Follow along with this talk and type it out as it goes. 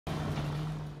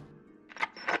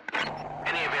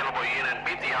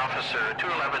officer,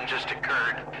 211 just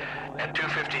occurred at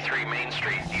 253 Main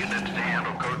Street. Unit to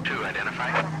handle code 2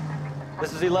 identified.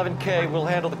 This is 11K. We'll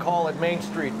handle the call at Main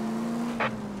Street.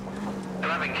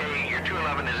 11K, your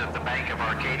 211 is at the Bank of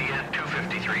Arcadia,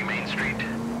 253 Main Street.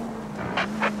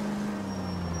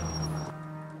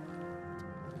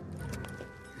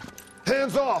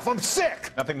 Hands off! I'm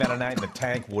sick! Nothing that a night in the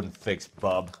tank wouldn't fix,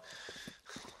 bub.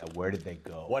 Now, where did they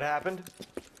go? What happened?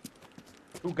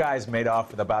 Two guys made off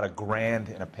with about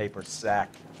 $1,000 in a paper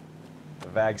sack. The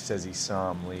Vag says he saw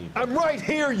him leave. I'm right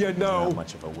here, you know! Not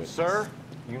much of a witness. Sir,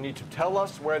 you need to tell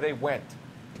us where they went.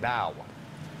 Now.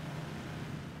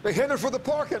 They headed for the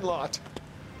parking lot.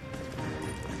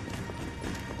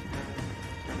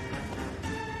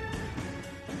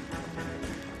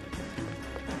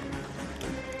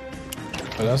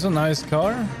 Well, that's a nice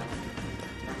car.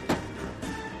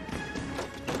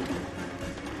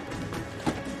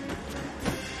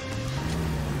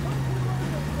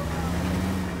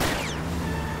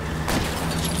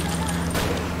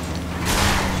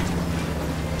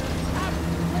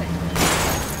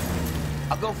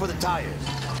 I'll go for the tires.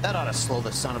 That ought to slow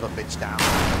the son of a bitch down.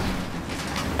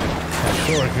 Not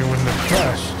sure if you wouldn't have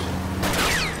crashed.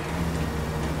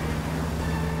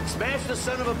 Smash the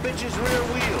son of a bitch's rear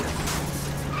wheels.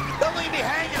 Don't leave me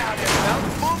hanging out here, pal.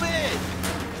 Move in.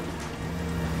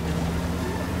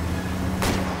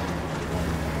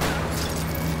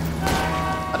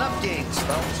 Enough games,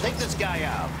 folks. Take this guy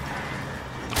out.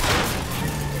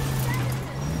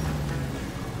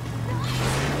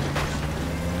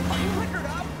 Are you liquored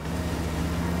up?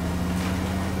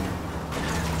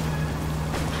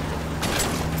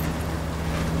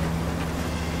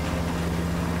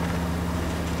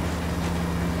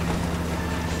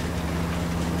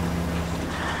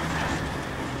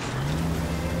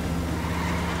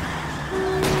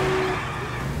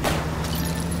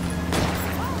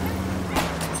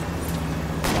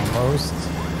 Almost.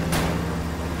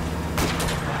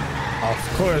 Of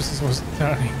course, this was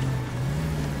turning.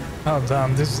 Oh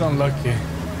damn, this is unlucky.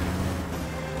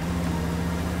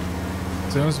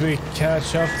 As soon as we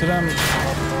catch up to them,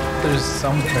 there's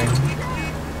something.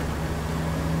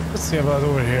 Let's see about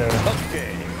over here.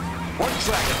 Okay. One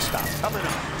traffic stop coming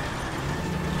up.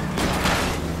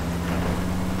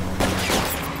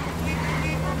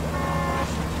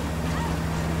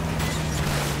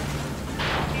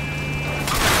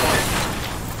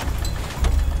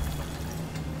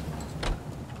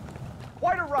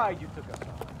 Quite a ride you took us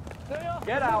on.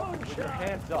 Get out with your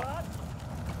hands up.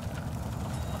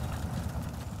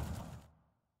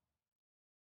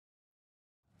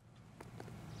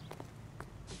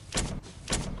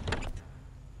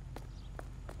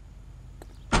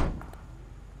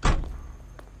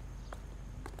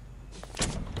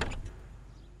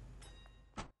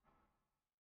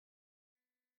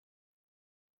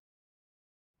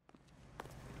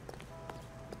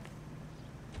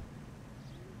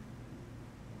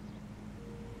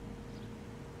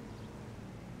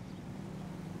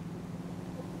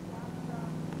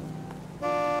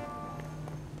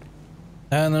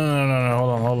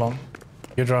 No, hold on.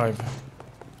 You drive.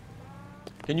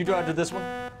 Can you drive to this one?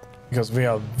 Because we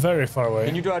are very far away.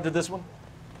 Can you drive to this one?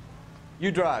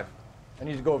 You drive. I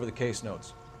need to go over the case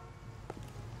notes.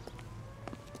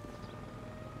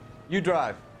 You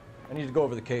drive. I need to go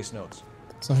over the case notes.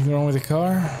 Something wrong with the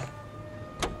car?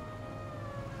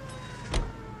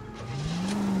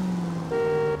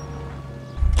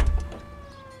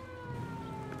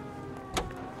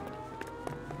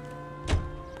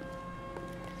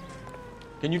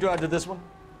 Can you drive to this one?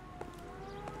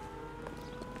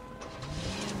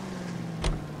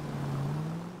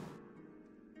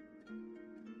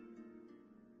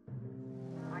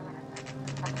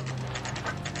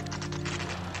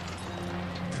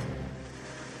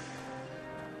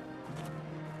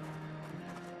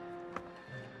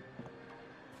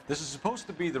 This is supposed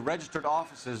to be the registered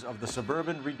offices of the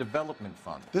Suburban Redevelopment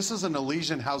Fund. This is an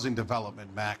Elysian housing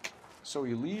development, Mac. So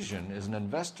Elysian is an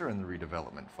investor in the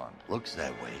redevelopment fund. Looks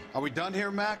that way. Are we done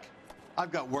here, Mac?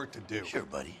 I've got work to do. Sure,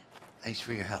 buddy. Thanks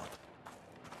for your help.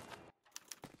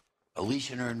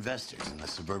 Elysian are investors in the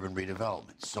suburban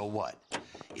redevelopment. So what?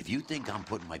 If you think I'm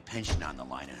putting my pension on the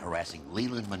line and harassing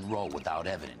Leland Monroe without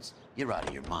evidence, you're out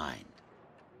of your mind.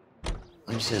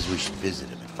 Lynch says we should visit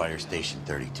him at Fire Station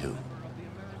 32.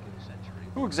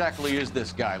 Who exactly is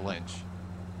this guy, Lynch?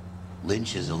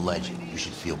 Lynch is a legend. You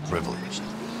should feel privileged.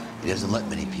 He doesn't let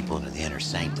many people into the inner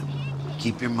sanctum.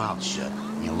 Keep your mouth shut,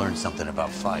 and you'll learn something about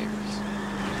fires.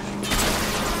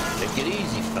 Take it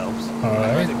easy, Phelps. All right.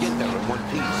 I'd rather get there in one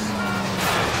piece.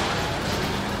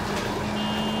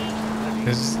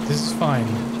 This is fine.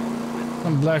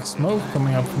 Some black smoke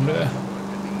coming up from there.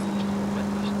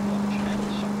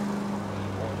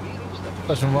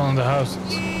 That's from one of the houses.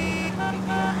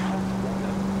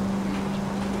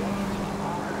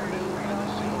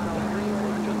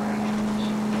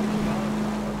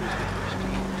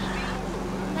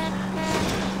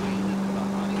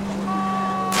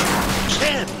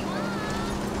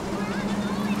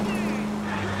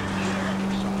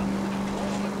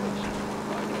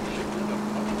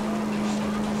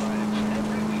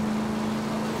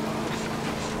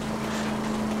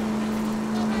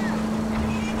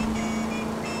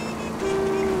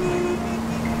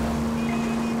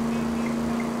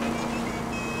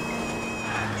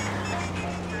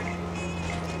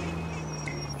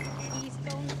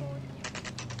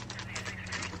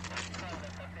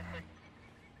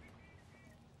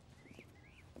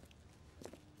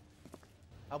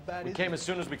 How bad We is came it? as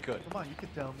soon as we could. Come on, you can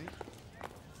tell me.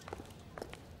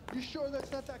 You sure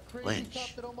that's not that crazy Lynch.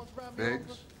 cop that almost ran me over?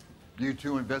 Biggs, you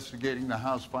two investigating the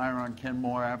house fire on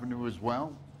Kenmore Avenue as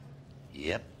well?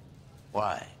 Yep.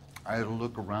 Why? I had a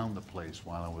look around the place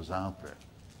while I was out there.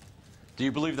 Do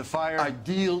you believe the fire? I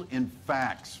deal in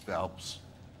facts, Phelps.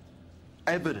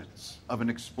 Evidence of an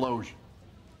explosion.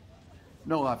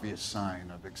 No obvious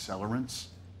sign of accelerants.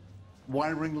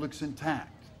 Wiring looks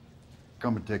intact.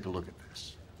 Come and take a look at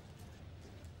this.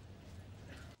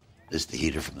 This the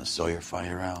heater from the Sawyer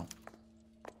fire out?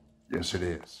 Yes, it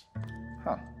is.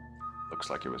 Huh. Looks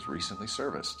like it was recently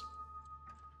serviced.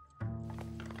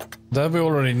 That we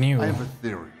already knew. I have a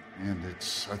theory, and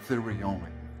it's a theory only.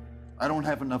 I don't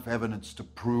have enough evidence to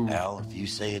prove... Al, if you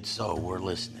say it's so, we're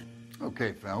listening.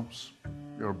 Okay, Phelps.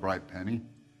 You're a bright penny.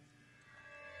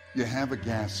 You have a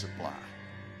gas supply.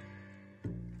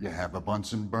 You have a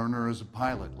Bunsen burner as a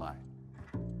pilot light.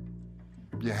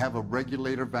 You have a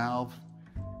regulator valve,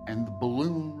 and the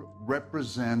balloon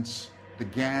represents the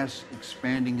gas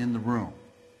expanding in the room.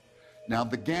 Now,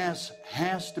 the gas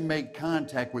has to make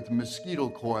contact with the mosquito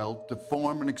coil to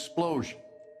form an explosion.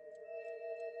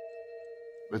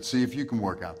 Let's see if you can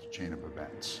work out the chain of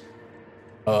events.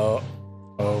 Oh.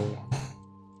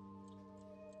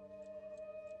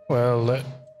 Well,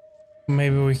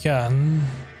 maybe we can.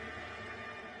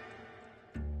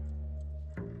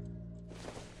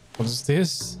 What is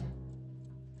this?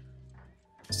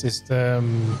 Is this the...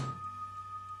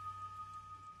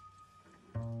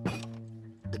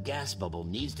 The gas bubble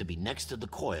needs to be next to the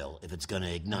coil if it's gonna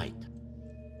ignite.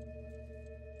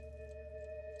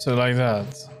 So like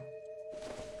that?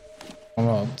 Or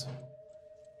not?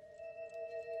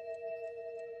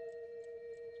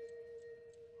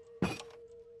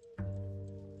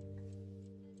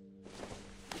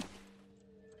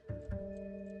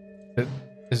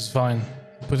 This is fine.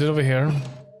 Put it over here.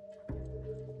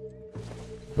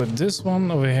 Put this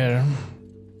one over here.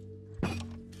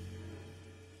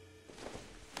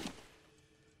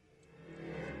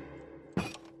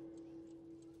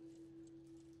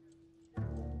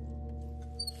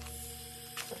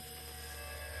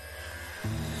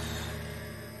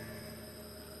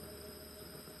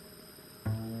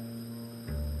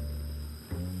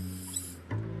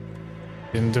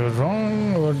 Didn't do it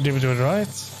wrong, or did we do it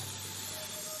right?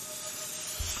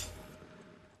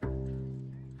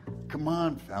 Come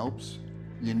on, Phelps.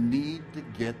 You need to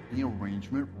get the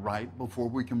arrangement right before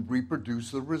we can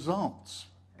reproduce the results.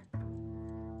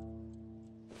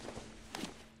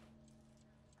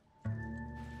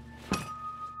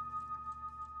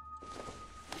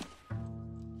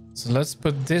 So let's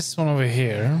put this one over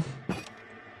here.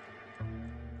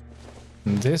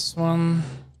 And this one.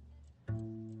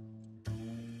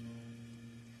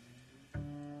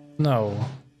 No,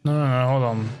 hold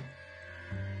on.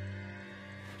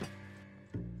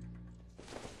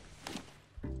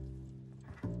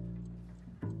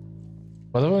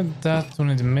 What about that one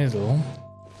in the middle?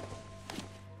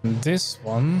 And this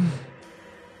one.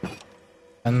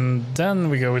 And then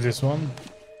we go with this one.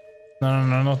 No,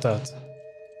 not that.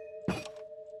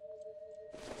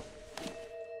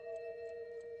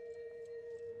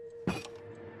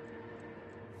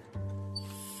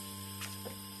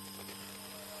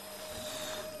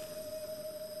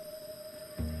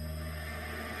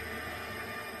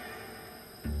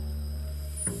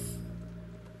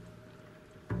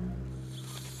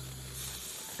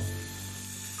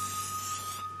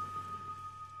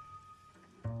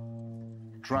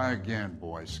 Try again,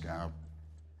 Boy Scout.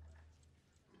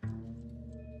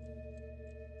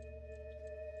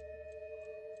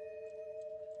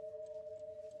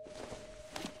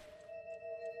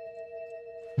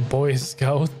 Boy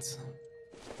Scout.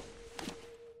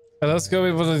 Let's go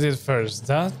with what I did first.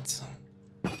 That.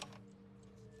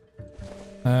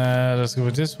 Let's go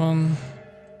with this one.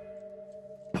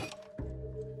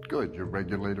 Good, your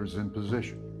regulator's in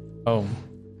position. Oh.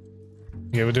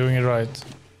 Okay, we're doing it right.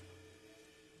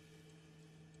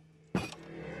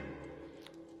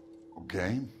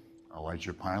 Okay, I'll light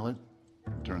your pilot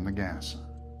and turn the gas on.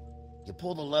 You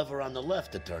pull the lever on the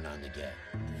left to turn on the gas.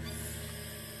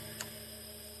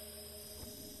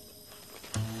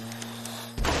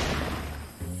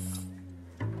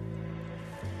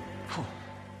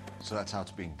 So that's how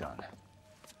it's being done.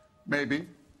 Maybe.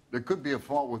 There could be a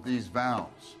fault with these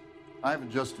valves. I've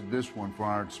adjusted this one for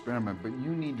our experiment, but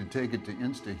you need to take it to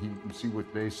InstaHeat and see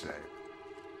what they say.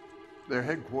 Their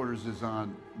headquarters is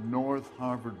on North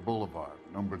Harvard Boulevard,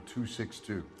 number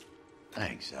 262.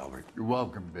 Thanks, Albert. You're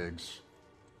welcome, Biggs.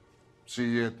 See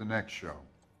you at the next show.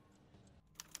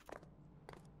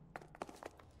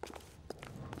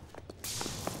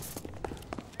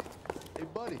 Hey,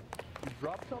 buddy, you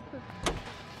dropped something?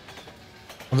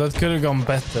 Well, that could have gone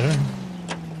better.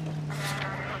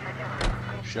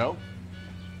 Show?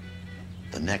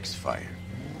 The next fire.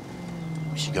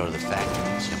 We should go to the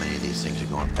factory and see how many of these things are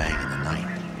going bang in the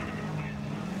night.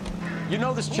 You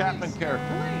know this Chapman character?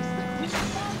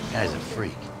 Guy's a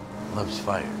freak. Loves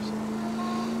fires.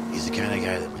 He's the kind of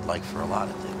guy that we'd like for a lot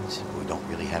of things, but we don't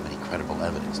really have any credible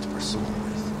evidence to pursue him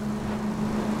with.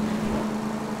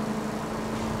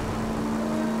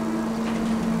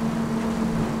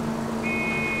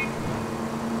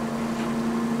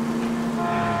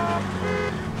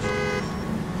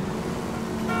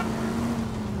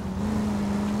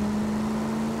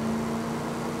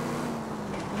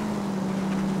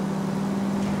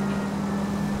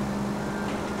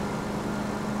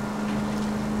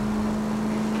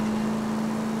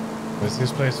 Is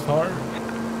this place far?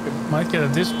 We might get a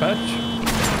dispatch.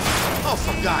 Oh,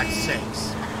 for God's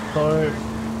sakes! Sorry.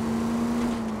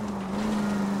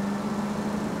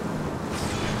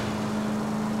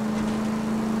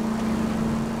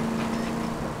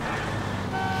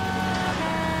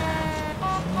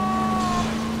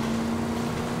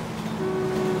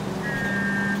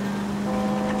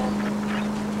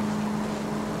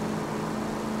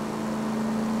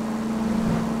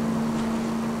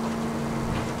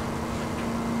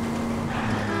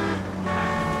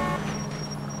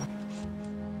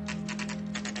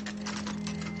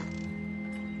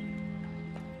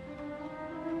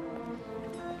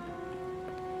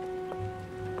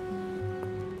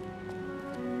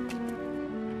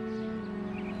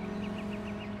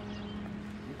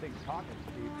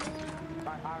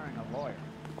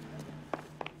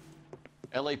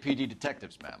 LAPD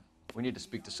detectives, ma'am. We need to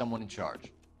speak to someone in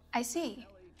charge. I see.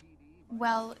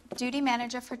 Well, duty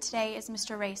manager for today is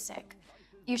Mr. Rasick.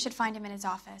 You should find him in his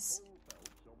office.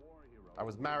 I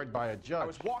was married by a judge. I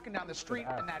was walking down the street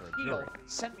and that heel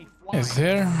sent me flying. Is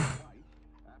here?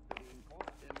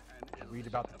 Read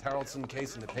about the Tarleton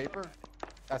case in the paper?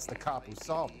 That's the cop who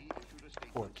solved it.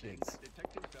 Poor kids.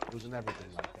 Losing everything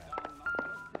like that.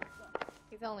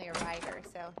 He's only a writer,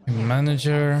 so...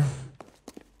 Manager.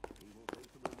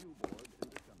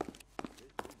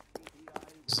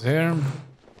 Is here?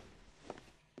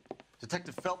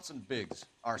 Detective Phelps and Biggs,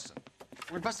 arson.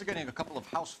 We're investigating a couple of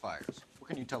house fires. What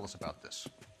can you tell us about this?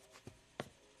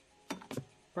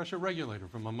 Pressure regulator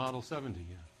from a Model 70.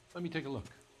 Let me take a look.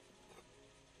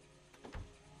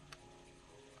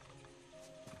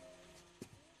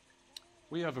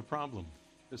 We have a problem.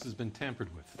 This has been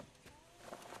tampered with.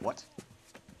 What?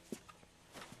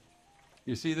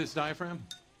 You see this diaphragm?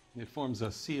 It forms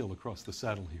a seal across the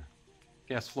saddle here.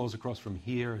 Gas flows across from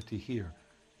here to here.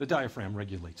 The diaphragm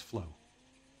regulates flow.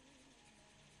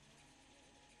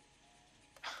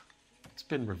 It's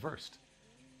been reversed.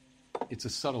 It's a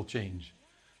subtle change,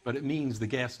 but it means the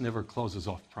gas never closes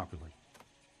off properly.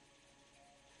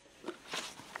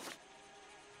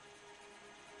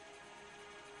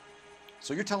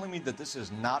 So you're telling me that this is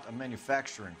not a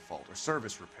manufacturing fault or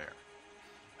service repair?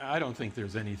 I don't think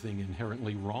there's anything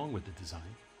inherently wrong with the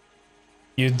design.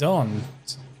 You don't.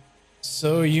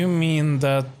 So you mean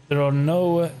that there are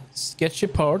no sketchy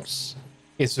parts,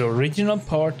 it's original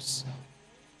parts,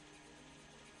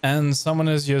 and someone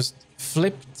has just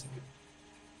flipped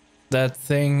that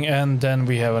thing and then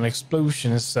we have an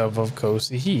explosion instead of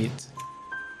cozy heat.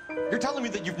 You're telling me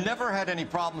that you've never had any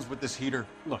problems with this heater?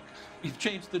 Look, we've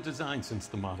changed the design since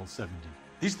the Model 70.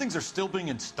 These things are still being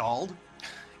installed?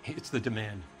 It's the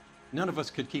demand. None of us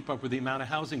could keep up with the amount of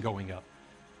housing going up.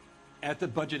 At the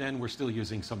budget end, we're still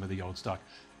using some of the old stock.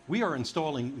 We are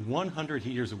installing 100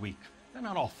 heaters a week. They're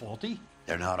not all faulty.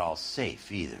 They're not all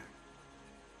safe either.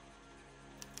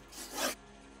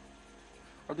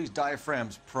 Are these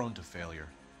diaphragms prone to failure?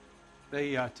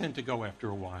 They tend to go after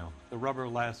a while. The rubber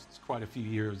lasts quite a few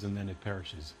years and then it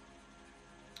perishes.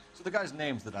 So the guys'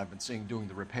 names that I've been seeing doing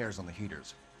the repairs on the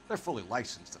heaters, they're fully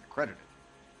licensed and accredited.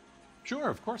 Sure,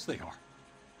 of course they are.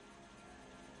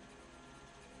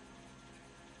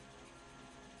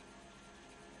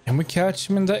 Can we catch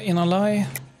him in a lie?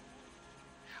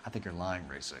 I think you're lying,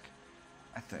 Rasik.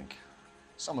 I think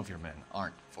some of your men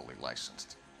aren't fully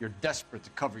licensed. You're desperate to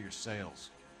cover your sales.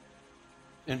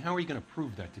 And how are you going to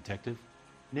prove that, Detective?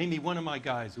 Name me one of my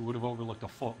guys who would have overlooked a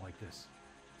fault like this.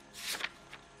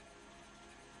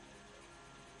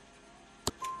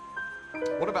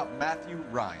 What about Matthew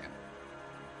Ryan?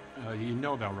 You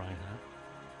know about Ryan,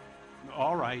 huh?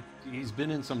 All right, he's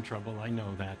been in some trouble, I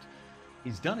know that.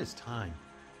 He's done his time.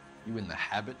 You in the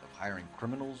habit of hiring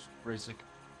criminals, Rasik?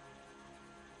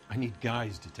 I need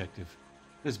guys, Detective.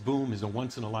 This boom is a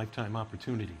once-in-a-lifetime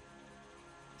opportunity.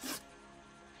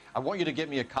 I want you to get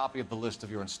me a copy of the list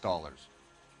of your installers.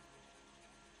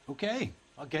 Okay,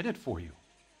 I'll get it for you.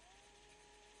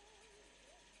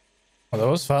 Oh, that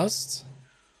was fast.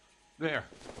 There,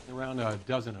 around a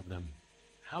dozen of them.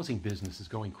 Housing business is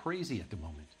going crazy at the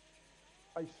moment.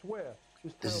 I swear.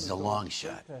 This is a long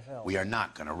shot. We are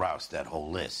not going to rouse that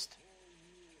whole list.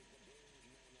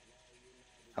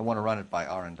 I want to run it by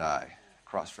R&I,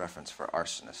 cross-reference for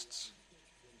arsonists.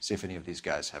 See if any of these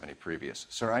guys have any previous.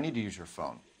 Sir, I need to use your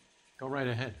phone. Go right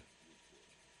ahead.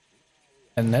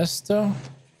 Ernesto?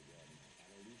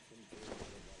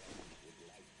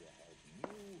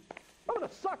 I'm gonna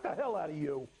suck the hell out of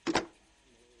you.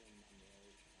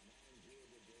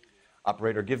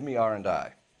 Operator, give me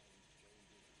R&I.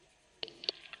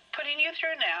 Putting you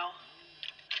through now.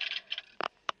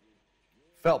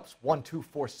 Phelps,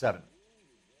 1247.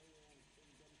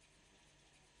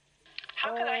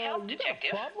 How can I help,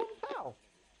 Detective? Problem? How?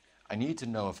 I need to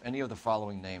know if any of the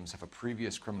following names have a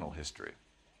previous criminal history.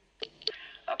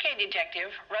 Okay,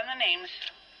 Detective. Run the names.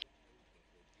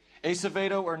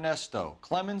 Acevedo Ernesto,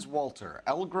 Clemens Walter,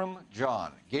 Elgram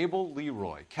John, Gable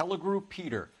Leroy, Kelligrew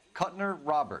Peter, Kuttner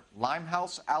Robert,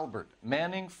 Limehouse Albert,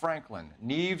 Manning Franklin,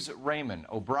 Neves Raymond,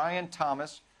 O'Brien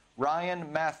Thomas,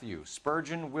 Ryan Matthew,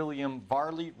 Spurgeon William,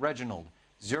 Varley Reginald,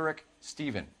 Zurich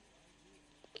Stephen.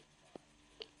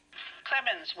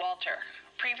 Clemens Walter.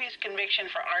 Previous conviction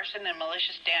for arson and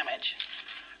malicious damage.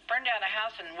 Burned down a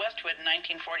house in Westwood in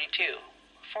 1942.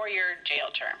 4-year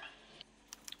jail term.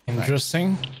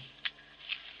 Interesting.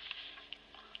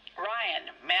 Ryan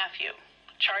Matthew.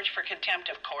 Charged for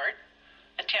contempt of court.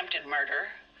 Attempted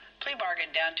murder. Plea bargain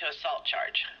down to assault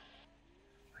charge.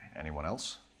 Anyone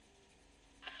else?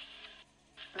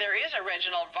 There is a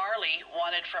Reginald Varley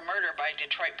wanted for murder by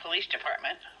Detroit Police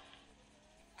Department.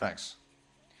 Thanks.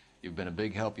 You've been a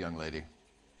big help, young lady.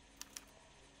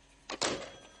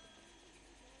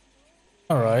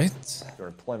 All right. Your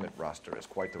employment roster is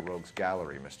quite the rogues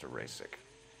gallery, Mr. Rasik.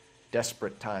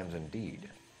 Desperate times indeed.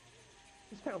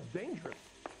 This sounds dangerous.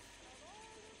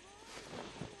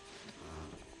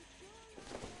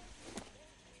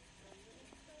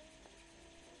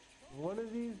 One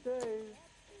of these days.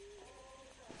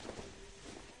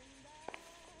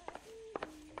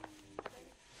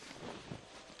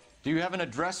 Do you have an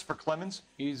address for Clemens?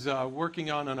 He's working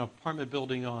on an apartment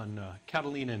building on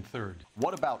Catalina and 3rd.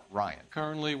 What about Ryan?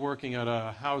 Currently working at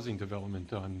a housing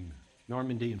development on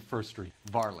Normandy and 1st Street.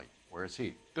 Varley, where is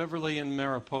he? Beverly and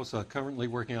Mariposa, currently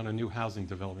working on a new housing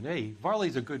development. Hey,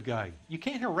 Varley's a good guy. You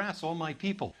can't harass all my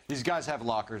people. These guys have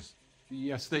lockers.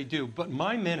 Yes, they do, but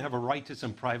my men have a right to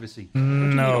some privacy. No. Don't you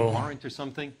need a warrant or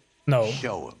something? No.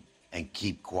 Show him and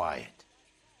keep quiet.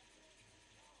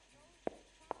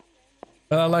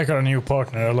 But I like our new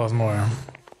partner a lot more.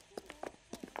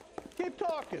 Keep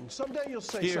talking. Someday you'll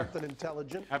say Here. something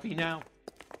intelligent. Happy now?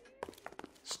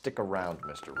 Stick around,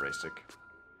 Mr. Rasik.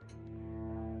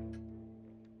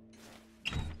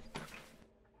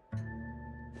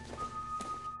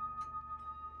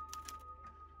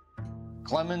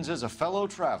 Clemens is a fellow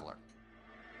traveler.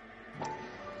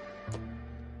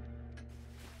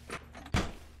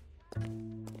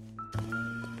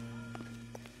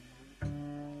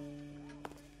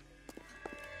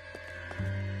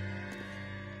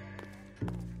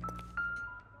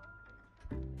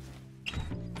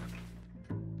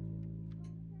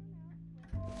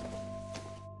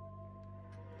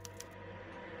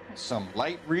 Some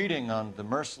light reading on the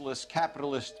merciless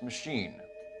capitalist machine.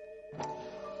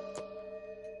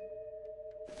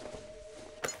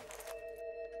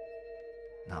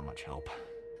 Not much help.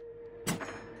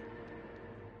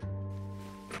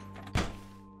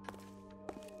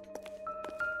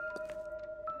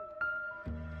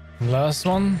 Last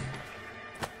one.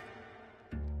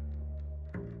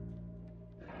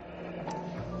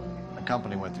 The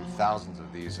company went through thousands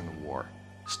of these in the war.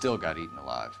 Still got eaten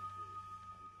alive.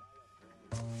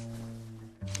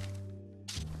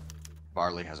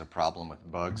 Varley has a problem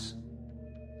with bugs.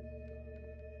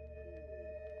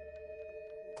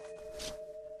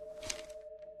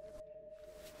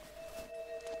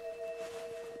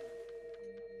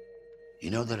 You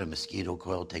know that a mosquito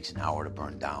coil takes an hour to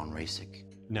burn down, Rasik?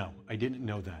 No, I didn't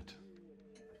know that.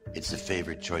 It's the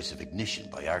favorite choice of ignition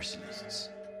by arsonists.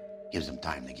 Gives them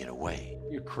time to get away.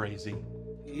 You're crazy.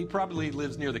 He probably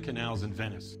lives near the canals in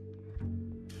Venice.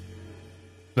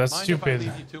 That's Mind stupid. if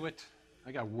I leave you to it?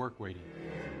 I got work waiting.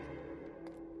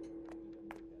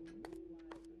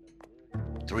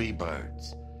 3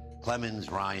 birds. Clemens,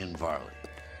 Ryan, Varley.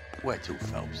 Where to,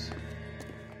 Phelps?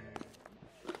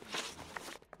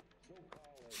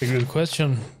 A good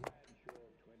question.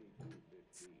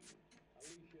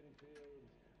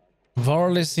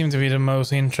 Varley seemed to be the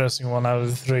most interesting one out of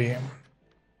the 3.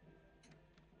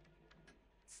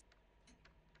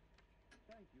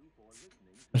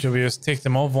 Should we just take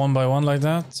them off one by one like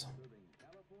that?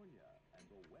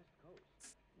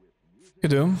 Could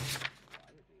do.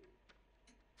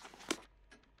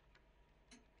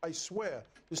 I swear,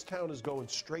 this town is going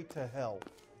straight to hell.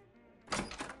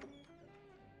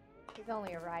 He's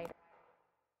only a writer.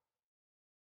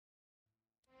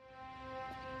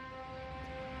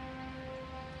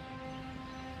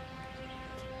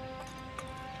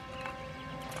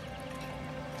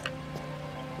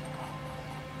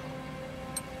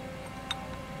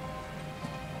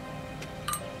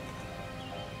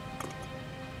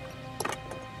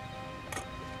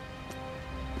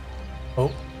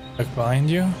 Oh, look behind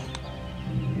you.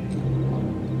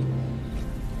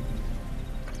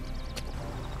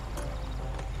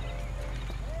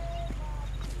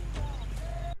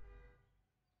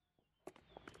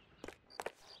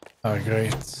 Oh,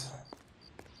 great.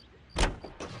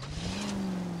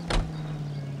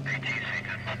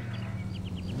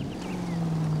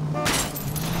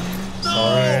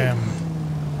 Sorry.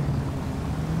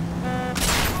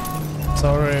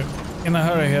 Sorry. In a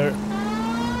hurry here.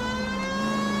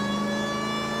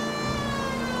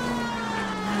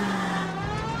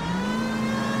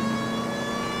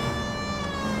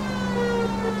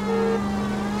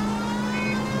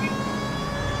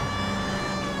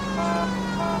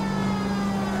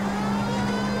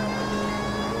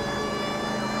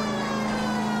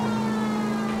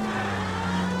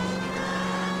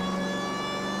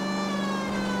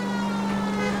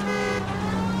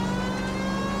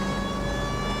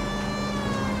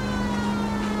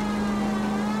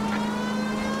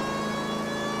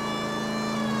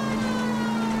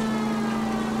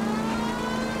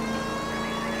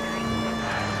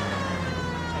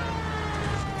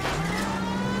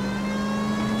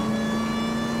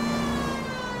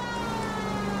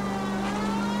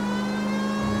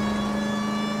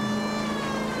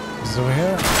 Is over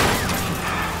here?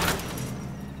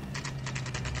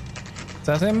 Is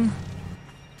that him?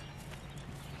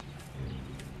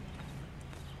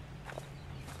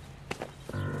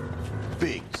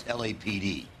 Biggs,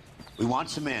 LAPD. We want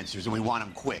some answers and we want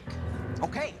them quick.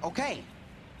 Okay, okay.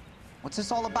 What's this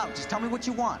all about? Just tell me what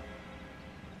you want.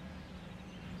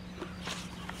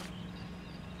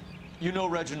 You know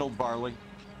Reginald Varley?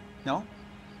 No?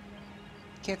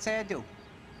 Can't say I do.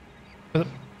 But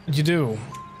you do.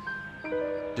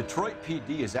 Detroit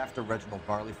PD is after Reginald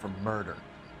Varley for murder.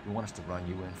 You want us to run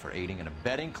you in for aiding and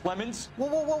abetting, Clemens? Whoa,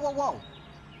 whoa, whoa, whoa, whoa.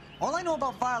 All I know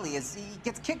about Varley is he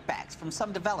gets kickbacks from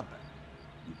some developer.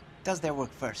 Does their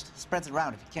work first. Spreads it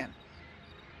around if he can.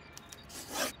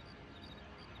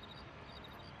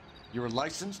 You were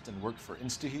licensed and worked for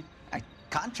InstaHeat? I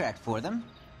contract for them.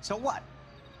 So what?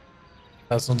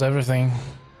 That's not everything.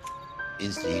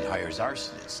 InstaHeat hires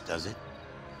arsonists, does it?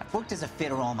 I've worked as a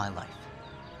fitter all my life.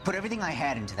 Put everything I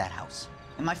had into that house.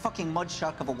 And my fucking mud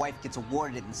shark of a wife gets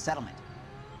awarded it in settlement.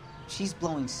 She's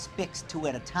blowing spics 2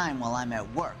 at a time while I'm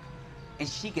at work. And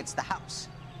she gets the house.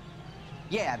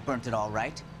 Yeah, I burnt it all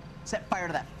right. Set fire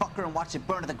to that fucker and watched it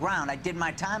burn to the ground. I did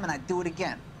my time and I'd do it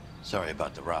again. Sorry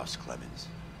about the rouse, Clemens.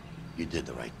 You did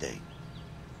the right thing.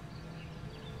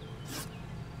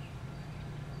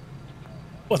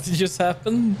 What did just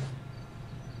happen?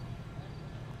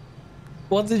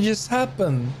 What did just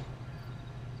happen?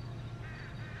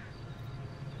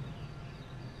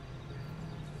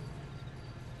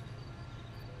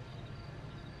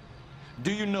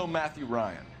 Do you know Matthew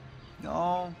Ryan?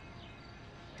 No.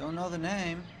 Don't know the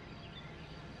name.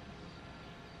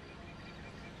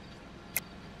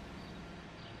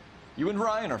 You and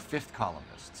Ryan are fifth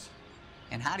columnists.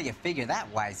 And how do you figure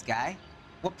that, wise guy?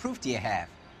 What proof do you have?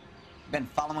 Been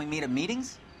following me to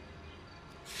meetings?